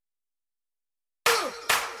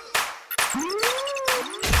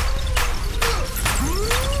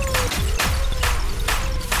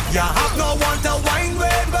You have no one to wine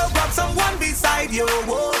with, well grab someone beside you.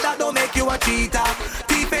 Oh, that don't make you a cheater.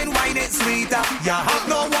 Deep in wine it's sweeter. You have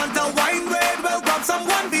no one to wine with, well grab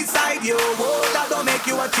someone beside you. Oh, that don't make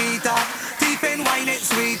you a cheater. Deep in wine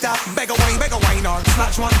it's sweeter. Beg a wine or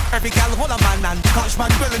snatch one. Every gal hold a man and catch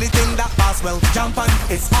man. Will anything that pass well, jump on.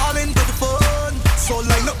 It's all in good fun. So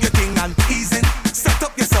line up your thing and ease in. Set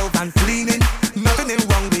up yourself and lean in. Nothing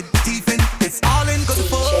wrong with teething. It's all in good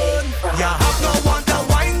fun. You have no one to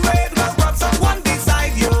wine with, well grab someone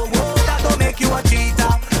beside you. Oh, that don't make you a cheater.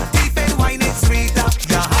 Deep in wine it's sweeter.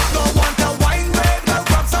 You have no one to wine with, well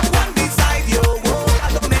grab someone beside you. Oh,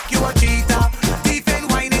 that don't make you a cheater. Deep in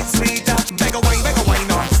wine it's sweeter. Beg a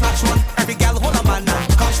wine or snatch one. Every gal hold a man and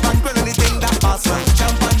catch man. Will anything that pass well,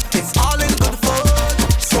 jump on. It's all in good fun.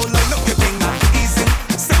 So line up your thing and ease in.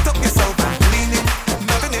 Set up yourself and lean in.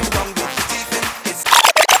 Nothing wrong with teething. It's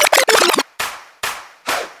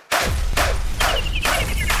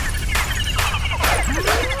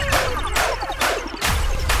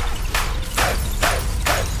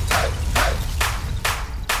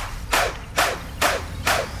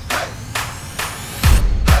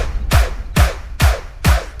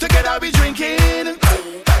together we drinking,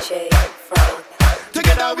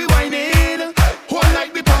 together we whining, whole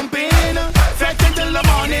night we pumping, fretting till the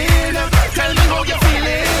morning. Tell me how you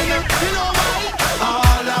feeling. You know why?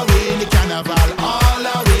 All the way in the carnival, all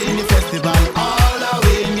the way in the festival, all the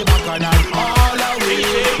way in the bacchanal, all the way.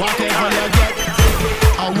 Whatever you get,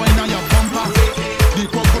 I wine on your bumper, we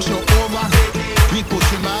push you over, we push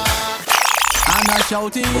you back, and I'm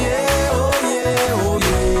shouting yeah, oh yeah, oh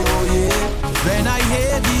yeah, oh yeah. When I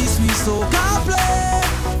hear this sweet soca play,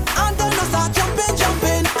 and then I start jumping,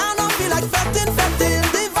 and I feel like fetting.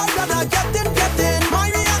 The vibe that I getting. My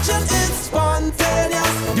reaction is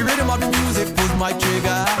spontaneous. The rhythm of the music pulls my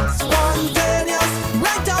trigger. Spontaneous.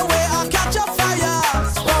 Right away I catch a fire.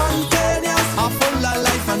 Spontaneous. I'm full of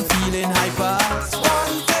life and feeling hyper.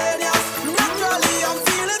 Spontaneous. Naturally I'm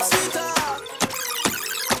feeling sweeter.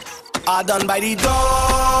 I done by the door.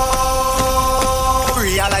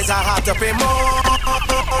 Realize I have to pay more.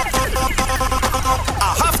 I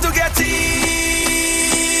have to get in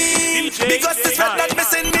because this red not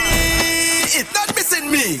missing me. It's not missing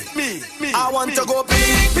me. I want to go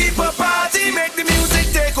big people party, make the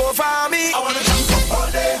music take over me. I wanna jump up all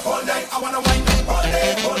day, all night. I wanna wind up all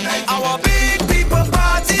day, all night. I want big people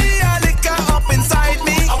party, a liquor up inside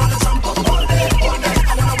me. I wanna jump up all day, all night.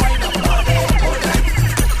 I wanna wind up all day, all night.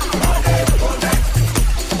 All day, all night.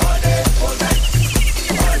 All day, all night.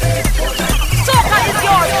 All day, all night. Soca is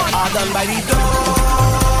yours. I done by the door.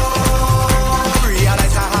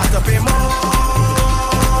 Realize I have to pay more.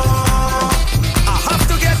 I have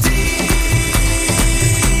to get in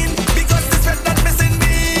because this red not missing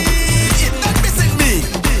me. It's not missing me.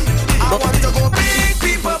 I want to go big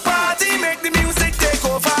people party, make the music take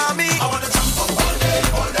over me. I wanna jump up all day,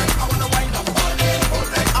 all night. I wanna wind up all day, all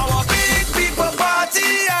night. I want big people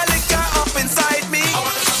party, a liquor up inside me. I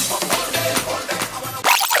wanna jump up all day, all night. I wanna.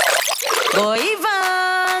 Boy,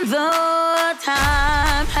 even though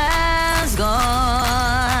time has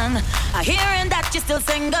gone, I hearing that you're still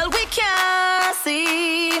single, we can't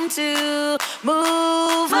seem to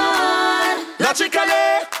move on.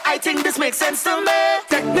 Logically, I think this makes sense to me.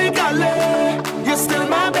 Technically, you're still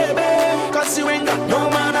my baby. Cause you ain't got no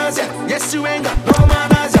manners yet. Yes, you ain't got no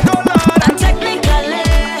manners yet. No Lord. And technically,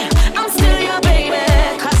 I'm still your baby.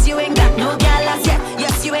 Cause you ain't got no galas yet.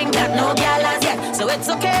 Yes, you ain't got no galas yet. So it's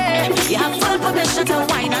okay. You have full permission to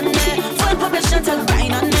whine on me. Full permission to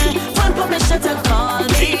grind on me. Full permission to call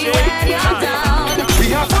me when you're down. We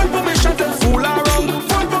have full permission to fool around.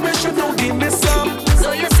 Full permission to give me some.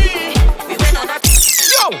 So you see, we went on that.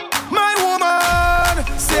 Yo, my woman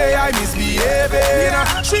say I misbehaving.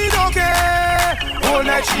 She don't care. All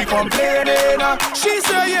night she complaining. She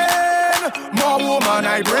saying more woman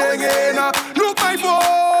I bring in. Look my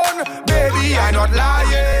phone, baby I not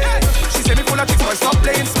lying. She say me full of tricks, but stop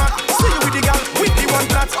playing smart. See you with the girl, with the one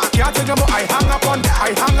flat. Can't tell you but I hang up on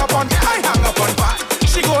part.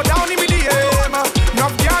 She go down in me DM.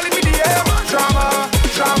 Enough girl in me DM.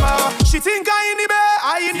 Drama. She think I in the bed,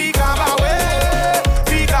 I in the gaba way.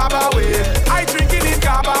 I drinking in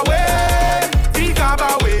gaba way.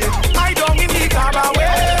 I don't in the gaba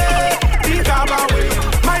way.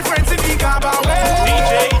 My friends in the gaba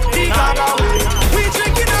way. The gaba way. We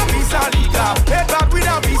drinking a Visa Liga. Head back with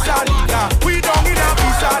a Visa Liga. We don't in a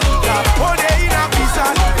Visa Liga. Oh, they in a Visa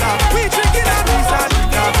Liga. We drinking a Visa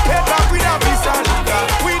Liga. Head back with a Visa Liga.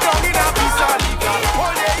 We don't in a Visa Liga.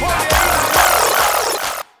 Oh, they in a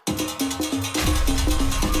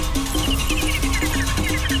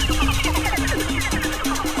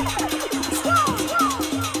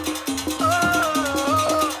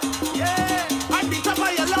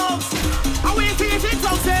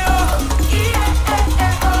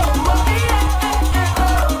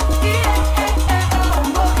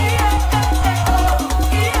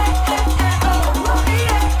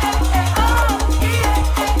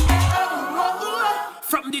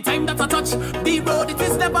it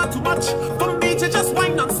is never too much for me to just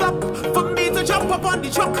whine non-stop, for me to jump up on the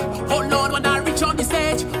truck. Oh Lord, when I reach on the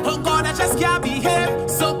stage, oh God, I just can't behave.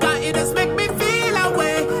 So God, it just make me feel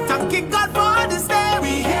away. Thanking God for this day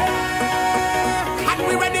we here, and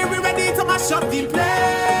we ready to mash up the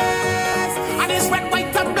place. And it's red,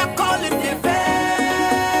 white, and black all in the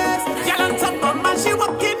face. Girl on top of man, she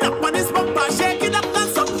walking up on his bumper, shaking up and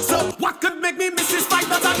so. So what could make me miss this fight?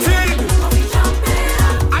 Not a thing.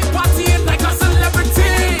 I partying like a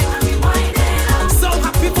celebrity. So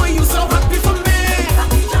happy for you, so happy for me.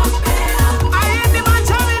 I ain't the man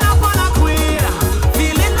jamming up on a queen,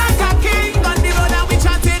 feeling like a king on the road and we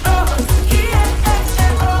chanting oh.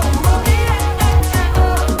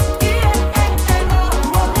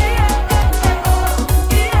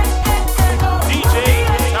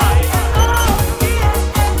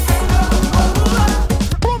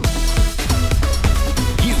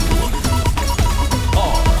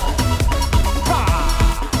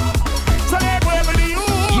 So make way for the you,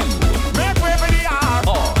 make way for the R.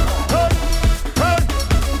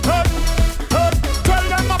 Tell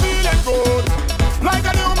them I'm feeling good, like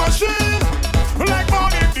a new machine, like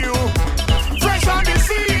morning dew, fresh on the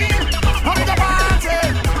scene. I'm the party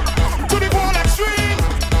to the full extreme,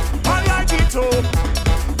 and light it up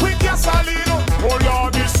with gasoline. Oh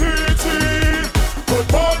Lord, the city could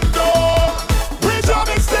burn down. We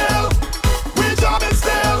jamming still, we jamming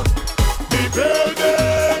still. The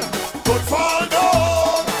building could fall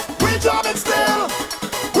down. We jamming still,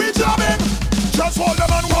 we jamming. Just hold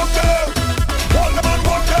them and walk there, hold them and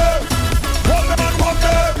walk there, hold them and walk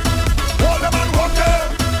there, hold them and walk there.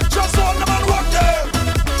 Just hold them and walk there,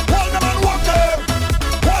 hold them and walk there,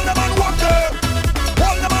 hold them and walk there,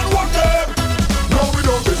 hold them and walk there. No, we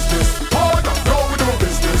don't business. Oh, no, we don't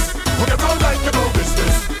business. We get on like you don't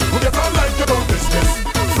business. We get on like you don't business.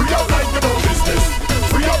 Free up like you don't business.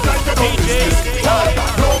 Free up like you don't business. Oh,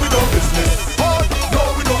 no, we don't business. Oh, no,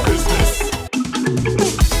 we don't business.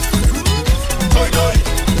 Toy, toy.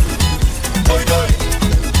 Toy, toy.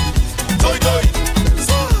 Toy, toy.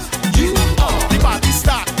 You are the party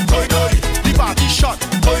start. Toy, toy. The party shot.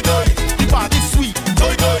 Toy, toy. The party sweet.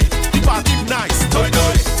 Toy, toy. The party nice. Toy,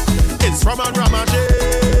 toy. It's Ram and Ramage.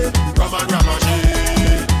 Ram and Ramage.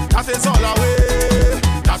 That is all away.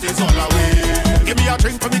 That is all away. Give me a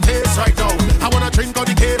drink from the case right now. I want a drink on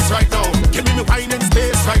the case right now. Give me wine in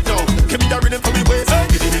space right now. Give me the rhythm for me waist.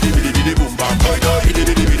 Bidi bidi bidi bidi boom bam. Toy toy. Bidi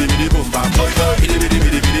bidi bidi bidi boom bam. Toy toy. Bidi bidi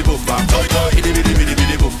bidi bidi boom bam. Toy toy. Bidi bidi bidi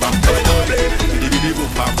bidi boom bam. Toy toy. Bidi bidi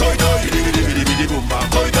boom bam. Toy toy. Bidi bidi bidi bidi boom bam.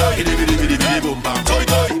 Toy toy. Bidi bidi bidi bidi boom bam. Toy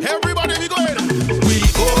toy. Everybody we going. We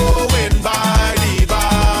going by the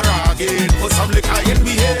bar again. Put some liquor in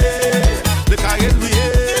we head. Liquor in we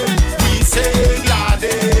head. We sing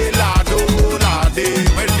lade, lado, lade.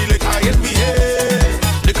 When the liquor in we head.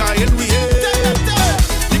 Liquor in we head.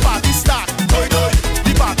 The party start. Toy toy.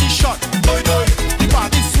 The party shot. Toy toy. The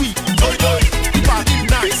party sweet. Toy toy. The party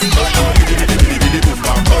nice. Toy toy. Bidi bidi bidi bidi boom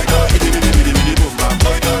bam. Toy toy. Bidi bidi bidi bidi boom bam.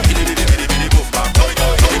 Toy toy. Bidi bidi bidi bidi boom bam. Toy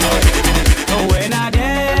toy. Toy toy. Bidi bidi bidi bidi. Oh, when I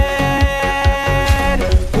dead,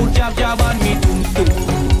 put jab on me tombstone.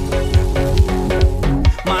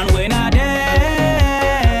 Man, when I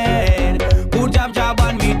dead, put jab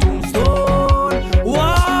on me tombstone.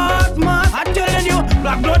 What man? I'm telling you,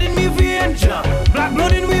 black blood in me vein, black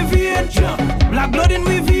blood in me vein, black blood in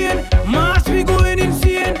me vein. Mass we going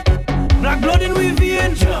insane. Black blood in me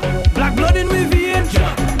vein, black blood in me vein,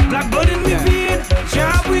 black blood in me vein.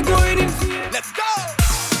 Jab we going insane. Let's go.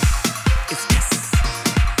 It's yes.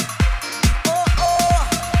 Oh, oh.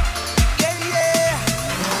 Yeah,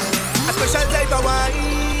 yeah. A special type of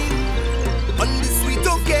wine on this sweet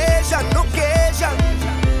occasion, occasion.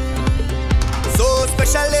 So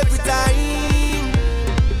special every time.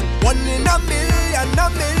 One in a million,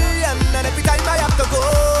 and every time I have to go.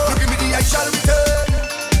 You give me the I shall return,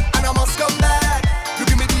 and I must come back. You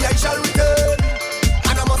give me the I shall return,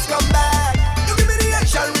 and I must come back. You give me the I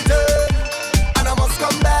shall return, and I must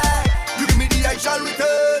come back. You give me the I shall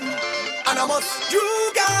return, and I must. You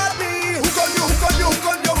got me. Hook on you, hook on you, hook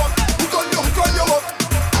on your walk. Hook on you, hook on your walk.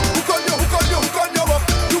 Hook on you, hook on you, hook on your walk.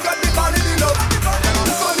 You got me falling in love.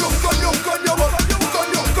 Hook on you, hook on you, hook on your walk. Hook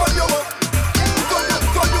on you, hook on your walk. Hook on you,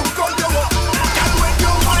 hook on you, hook on your walk. And when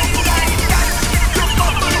you whine like that, you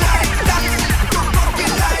bubble like that, you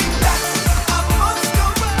rockin' like that. I must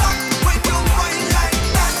come back when you whine like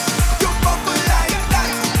that, you bubble like that,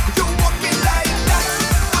 you walking like that.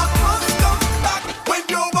 I must come back when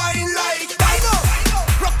you whine like that.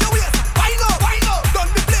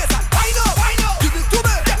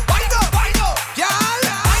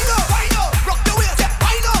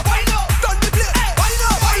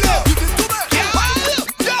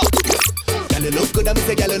 I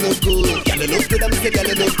say girl you look good. Girl you look good, I say girl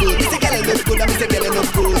you look good. Me say girl you look good, I say girl you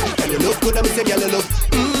look good. Girl you look good, I say girl you look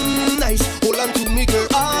nice. Hold on to me girl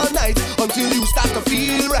all night until you start to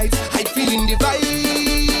feel right. I feeling the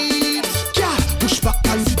vibe. Yeah, push back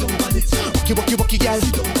and sit down on it. Walkie girl,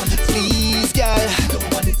 please girl.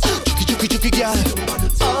 Chucky girl.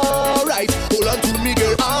 Alright, hold on to me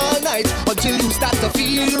girl all night until you start to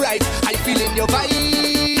feel right. I feeling your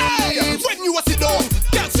vibe. Hey, when you a sit down,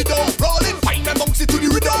 girl sit down, roll it, find my bounce it to the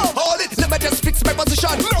rhythm. Hold it, let me just fix my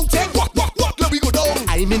position. Now take walk, let me go down.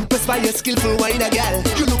 I'm impressed by your skillful whiner girl.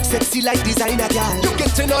 You look sexy like designer girl. You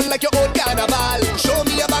getting on like your own carnival. Show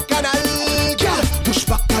me a bacchanal, girl. Push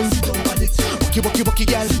back and sit down on it. Walkie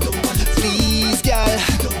girl, please girl.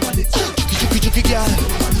 Chucky girl.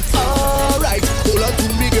 Alright, hold on to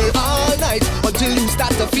me girl all night until you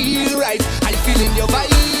start to feel right. I feeling your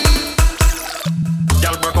vibe.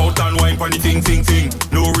 Girl work out and wine for the thing.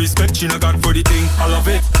 No respect she no got for the thing. I love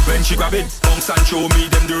it when she grab it, bounce and show me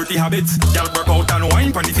them dirty habits. Girl work out and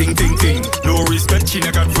wine for the thing. No respect she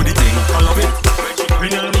no got for the thing. I love it when she grab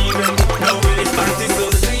it and even. Now it's starting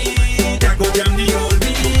so sweet. Can't go jam the whole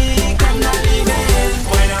beat. Come not leave it.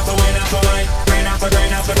 Wine after wine after wine, grind after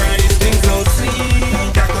grind after grind. This thing so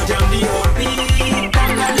sweet. Can't go jam the whole beat.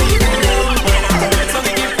 Come not leave it. Wine after wine, so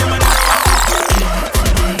we give them a.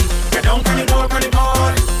 Get down on the ball, on the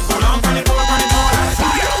ball. Go down on the ball, on the ball.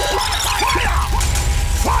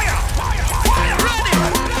 Fire! Ready!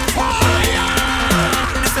 Fire!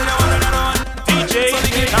 This is the one, another one. DJ,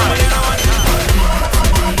 get down on the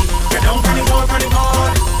ball, on the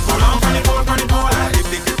ball. Go down on the ball, on the ball. If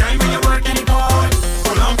the time when you're working the ball,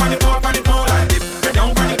 go down on the ball, on the ball. Get down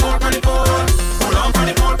on the ball, on the ball. Go down on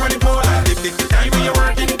the ball, on the ball. If the time when you're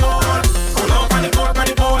working the ball, go down on the ball, on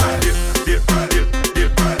the ball. Dip.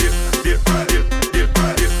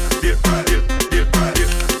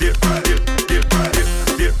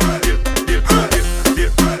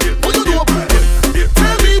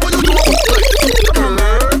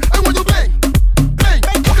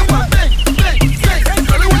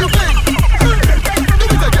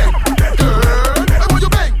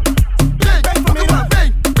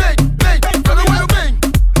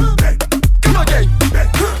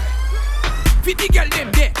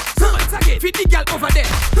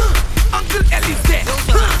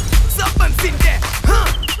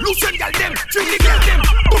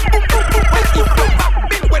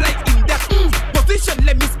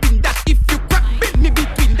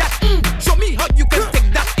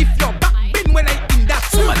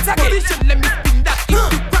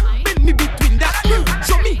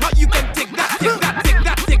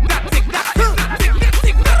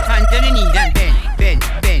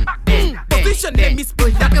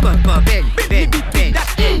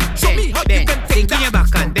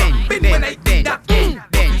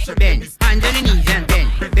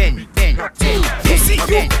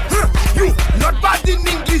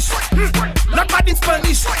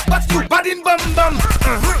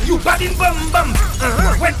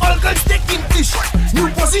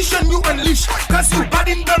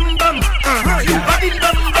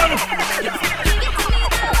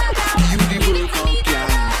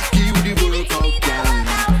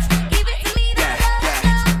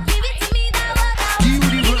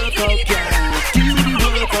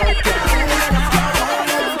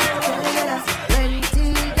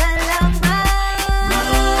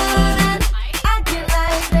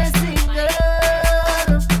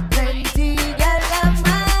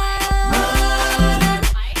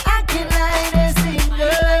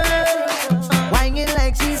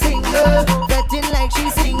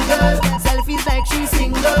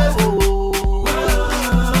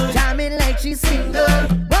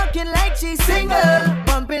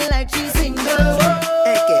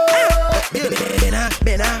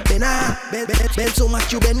 Bend so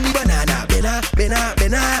much you bend the banana. Bena.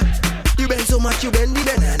 You bend so much you bend the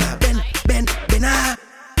banana. Bena.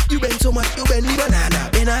 You bend so much you bend the banana.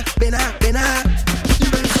 Bena. You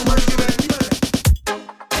bend so much you bend the banana.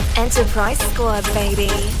 Enterprise Squad, baby.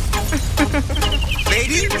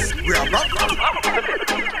 Ladies, we are back.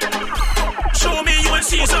 Show me you and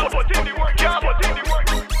Caesar.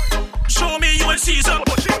 Show me you and Caesar.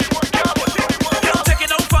 Take it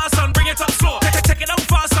down fast and bring it up slow. Take it down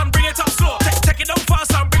fast and bring it up slow. Take it down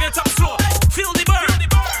fast and bring it up slow. Feel the burn.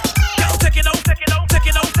 Girl, take it down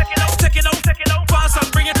fast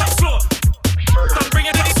and bring it up slow. And bring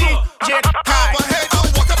it up slow. Half a head on,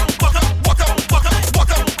 walk up. Half a head on, walk up.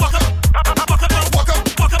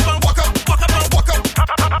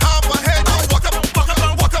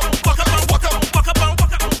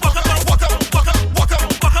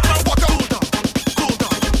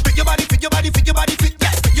 Pick your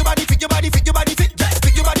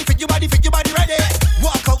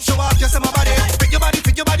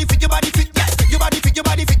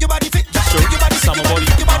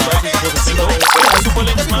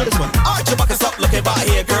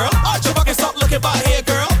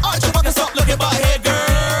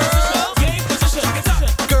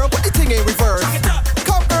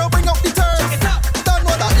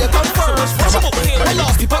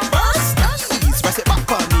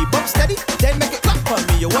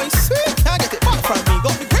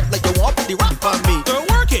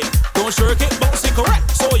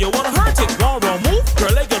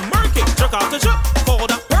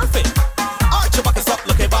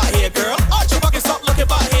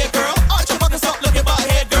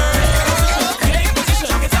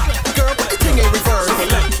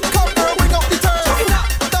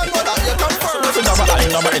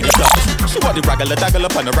Daggle, daggle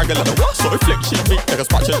up on the regular. So it flex, she beat like a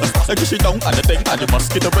spatula. I guess she don't and the thing and you must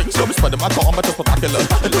get the ring. So me spread my car, but it's spectacular.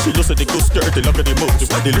 And then she listen to goose skirt, they look at the moves.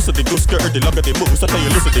 They listen to goose skirt, they look at the moves. I tell you,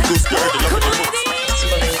 listen to goose skirt, they look at the moves.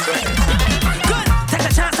 Good. Take a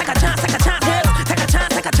chance, take a chance, take a chance, girls. Take a chance,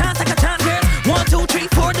 take a chance, take a chance, girls. 1, 2,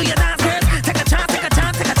 3, 4, do your dance, girls. Take a chance, take a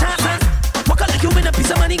chance, take a chance. Walk out like you win a piece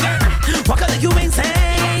of money, girl. Walk out like you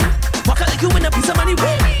insane. Walk out like you win a piece of money,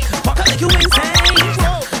 walk out like you insane.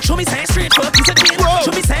 Show me saying straight for a piece of change.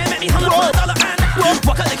 Show me saying make me $100 and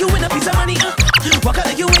walk out like you win a piece of money. Walk out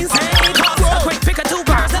like you insane. A quick pick of 2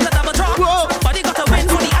 bars and a double drop. But you got to win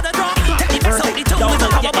for the other drop. Take the best out the 2 with a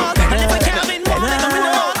cover ball. And if I can't win more, then I'm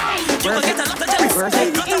winning all. You will get a lot of jealous. Not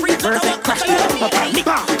to read, not to walk, not to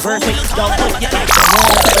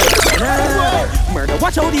Murder,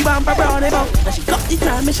 watch how the bumper brown about. And she got the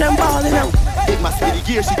transmission balling out. It must be the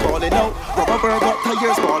gear she calling out. Rubber bird got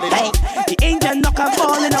tires falling out. The engine knock her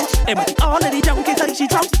falling out. And with all of the junk inside she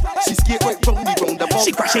drunk. She skate right round the roundabout.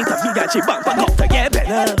 She crash into you and she bumper got to get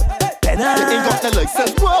better. They ain't got the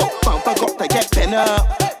license, whoa. Bumper got to get better.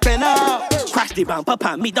 Crash the bumper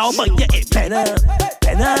pan me down, but yeah, it better.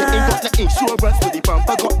 They ain't got the insurance, but the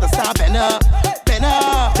bumper got the star better.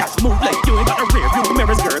 Just move like you ain't got the rear view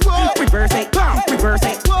mirrors, girl. Reverse it, reverse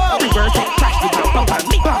it, reverse it. Crash the bumper pan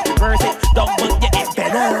me, reverse it. Don't want yeah, it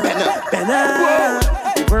better.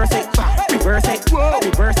 Reverse it, reverse it,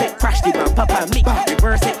 reverse it. Crash the bumper pan me,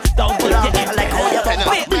 reverse it. Don't want yeah, it like how you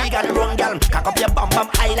bump big and run, girl. Cock up your bum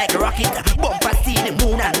high like a rocket. Bumper see the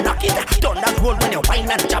moon and knock it. Thunder roll when you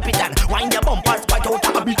whine and chop it and wind your bumpers right out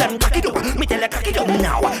of a beat and crack it up. Me tell you crack it up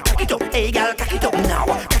now, crack it up. Hey girl, crack it up now,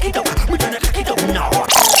 crack it up. Me tell you crack it up now.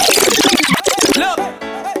 look.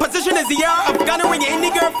 Position is the year of gonna ring any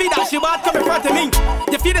girl feet that she bought come in front of me.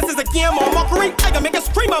 You feel this is a game or mockery? I can make a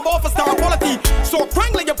scream of all for star quality. So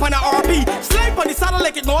crank like you on a RP. Slide on the saddle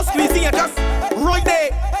like it no squeezy and just right there,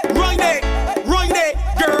 right there, right there,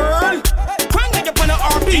 girl. Crank like you on a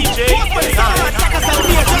RP. Force on the saddle like a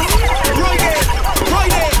selfie and just right there, right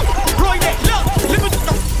there, right there. Look, let me just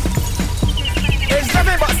go. It's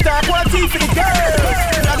nothing but star quality for the girls.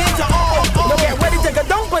 I need to all. Now get ready to go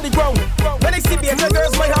down on the ground. When they see me and the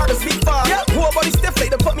girls, my heart is beat fast. Whole body stiff like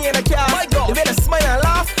they put me in a car. They made a smile and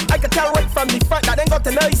laugh. I could tell right from the front that they got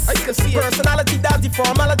the nice. I can see personality, that's the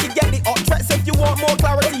formality. Get the up tracks if you want more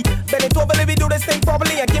clarity. Bend it over, let me do this thing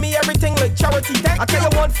properly and give me everything like charity. I tell you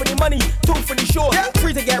 1 for the money, 2 for the show,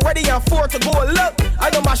 3 to get ready and 4 to go. Look, I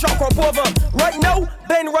know my shot crop over. Right now,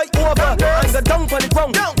 bend right over. And the down for the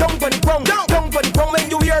ground, down for the ground, down for the ground. When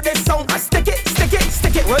you hear this song, I stick it right here.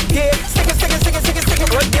 Stick it right here.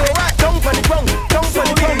 Down for the ground, down for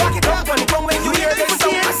the ground, down for the ground. When you hear this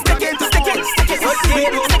song, I stick it right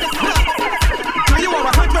here. You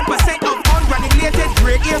are 100% of unregulated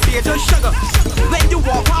grade A fatal sugar. When you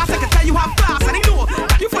walk past, I can tell you have class, and I know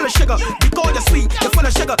that you full of sugar. You call you sweet, you're full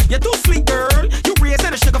of sugar. You're too sweet, girl. You raised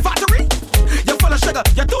in a sugar factory. You're full of sugar,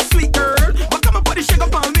 you're too sweet, girl. But come and put the sugar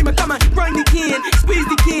on me, come and grind the can, squeeze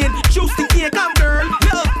the can, juice the can, come girl.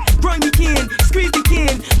 Look, grind the can, squeeze the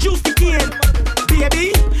can, juice the can.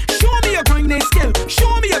 Baby, show me your grinding skill.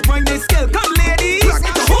 Show me your grinding skill. Come, ladies,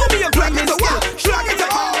 show me your grinding skill. Show me your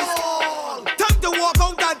grinding skill. Time to walk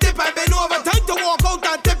out and dip and bend over. Time to walk out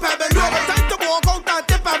and dip and bend over. Time to walk out and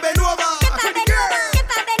dip and bend over. Time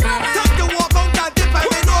to walk out and dip and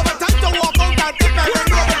bend over. Time to walk out and dip and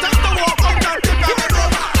bend over. Time to walk out and dip and bend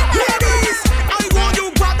over. Ladies, I want you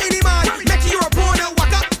grab any man. Make your opponent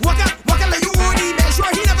walk up like you want him. Make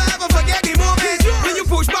sure he never ever forget the moment when you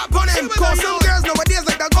push back on him. Cause some girls nowadays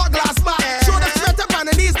like they got glass back. Show the straight up and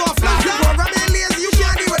the knees go flat. You go running lazy, you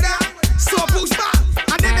can't deal with that. So push back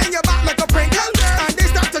and then bend your back like a Pringle. And they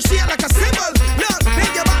start to shake like a cymbal. Look,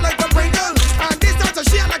 bend your back like a Pringle. And they start to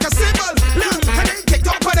shake like a cymbal. Look, and then kick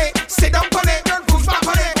up on it, sit down on it, girl, push back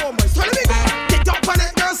on it. Follow me, kick up on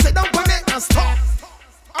it, girl, sit down on it and stop.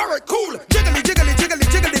 Alright, cool. Jiggly, jiggly, jiggly,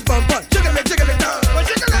 jiggly, bum bum. Jiggly, jiggly, down.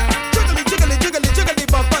 Jiggly, jiggly, jiggly, jiggly, jiggly,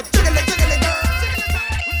 bum bum. Jiggly, jiggly,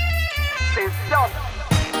 down.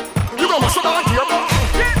 You gonna muscle down here,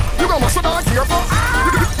 you gonna muscle down here,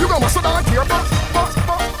 you gonna muscle down here,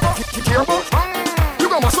 you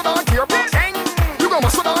gonna muscle down here, you gonna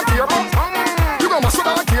muscle down here, you gonna muscle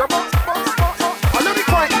down here. I love the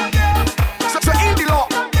point. So in the law,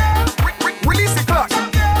 release the clutch.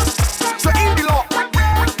 So in the law,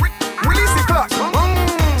 release the clutch.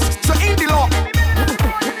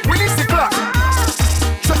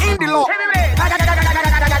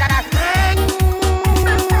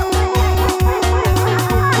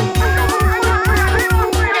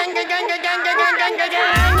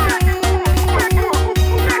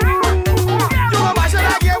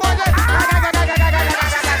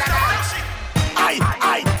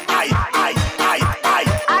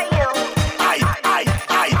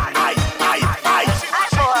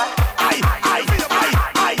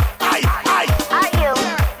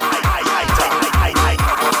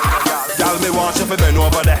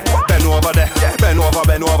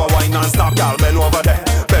 wine non-stop, y'all. Bend over there,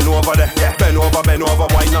 bend over there, bend over,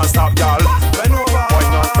 wine non-stop, y'all. Bend over,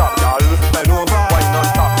 wine non-stop, y'all. Bend over, wine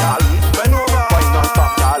non-stop, y'all. Bend over, wine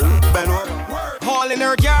non-stop, y'all. Bend over. All in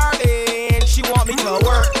her garden, she want me to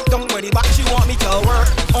work. Don't worry back, she want me to work.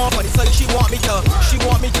 On for the side, she want me to.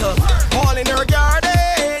 All in her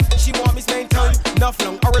garden, she want me spend time. Enough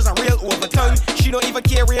long hours and real overtime. She don't even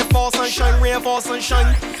care rainfall, sunshine.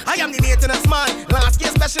 I am the maintenance man, landscape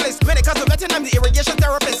specialist. When it comes to vetting, I'm the irrigation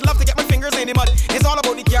therapist. Love to get my fingers in the mud. It's all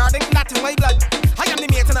about the garden, not in my blood. I am the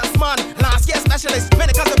maintenance man, landscape specialist. When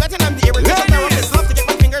it comes to vetting, I'm the irrigation therapist. Love to get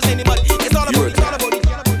my fingers in the mud. It's all about the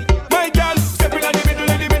my girl, step in the middle,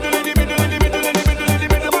 in the middle, in the middle, in the middle, in the middle, in the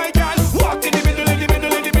middle, my girl. Walk in the middle, in the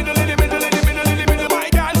middle, in the middle, in the middle, in the middle, in the middle, my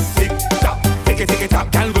girl. Tick tock, tick it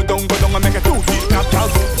tock, girl, go down and make a 2 feet tap, girl.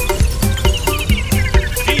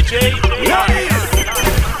 DJ,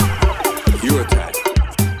 you attack.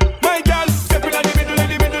 My girl, step in the middle, in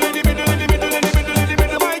the middle, in the middle, in the middle, in the middle, in the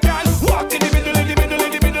middle, my girl. Walk in the middle, in the middle,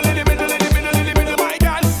 in the middle, in the middle, in the middle, in the middle, my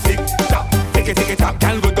girl. Tick tock, tick it tock,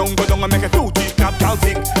 girl, go down and make a 2 feet tap, girl.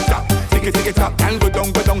 Tick tock, tick it tock, girl, go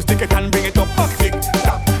down, stick it and bring it up, tick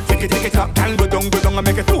tock, tick it tock, girl, go down and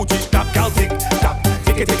make a 2 feet tap, girl. Tick tock,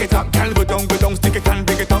 tick it tock, girl, go down, stick it and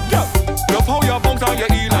bring it up, girl. Love how your bounce on your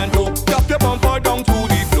heel and toe, tap your bumper down to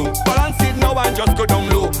the floor, balance it now and just go down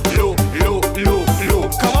low.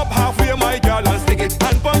 Come up halfway, my girl, and stick it.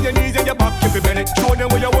 Hand on your knees and your back, keep it bend it. Show them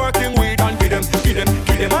where you're working with and kill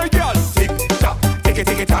them, my girl. Tick tock, tick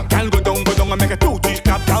it tock, girl, go down and make a 2 feet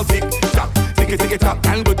tap, girl. Tick tock, tick it tock,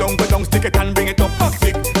 girl, go down, stick it and bring it up.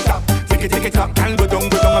 Tick tock, tick it tock, girl, go down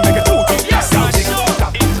and make a 2 feet tap, girl. Tick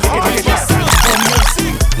tock, tick it tock.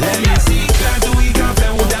 Let me see, quand tu y quand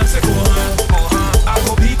faire ou danse courant, à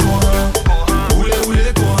copie courant,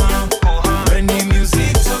 oule courant. When the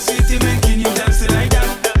music society making you dance like that,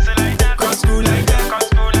 cross screw like that,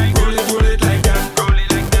 roll it like that.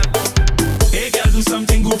 Hey girl, do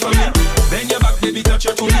something good for me. Bend your back, baby, touch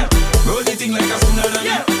your toe. Roll the thing like a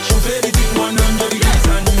tsunami. Shoot everything 100 degrees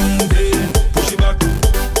and then push it back,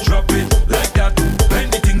 drop it like that. When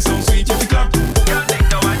the thing sounds sweet, you clap.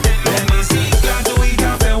 Let me see, quand tu y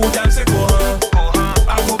quand faire ou danse courant,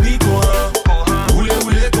 à copie courant, oule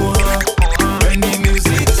courant. When the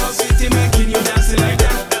music society making you dance like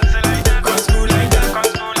that, cross screw like that,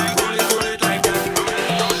 roll it like that.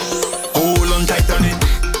 Hold on tight on it.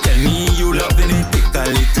 Tell me you loving it. Take a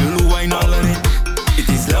little wine all on it. It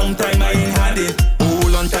is long time I ain't had it.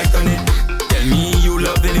 Hold on tight on it. Tell me you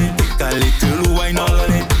loving it. Take a little wine all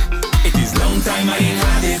on it. It is long time I ain't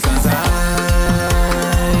had it. 'Cause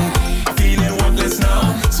I'm feeling worthless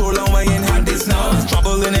now. So long I ain't had this now.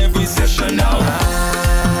 Trouble in every session now.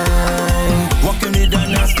 Walking with a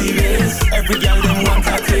nasty ways. Every girl them want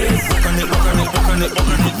a taste. Walk on it.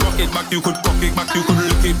 Rock it back, you could cock it back, you could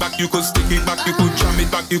lick it back, you could stick it back, you could jam it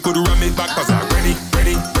back, you could ram it back. 'Cause I'm ready.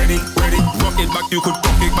 Rock it back, you could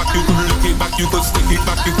cock it back, you could lick it back, you could stick it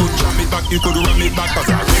back, you could jam it back, you could ram it back. 'Cause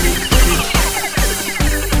I'm ready.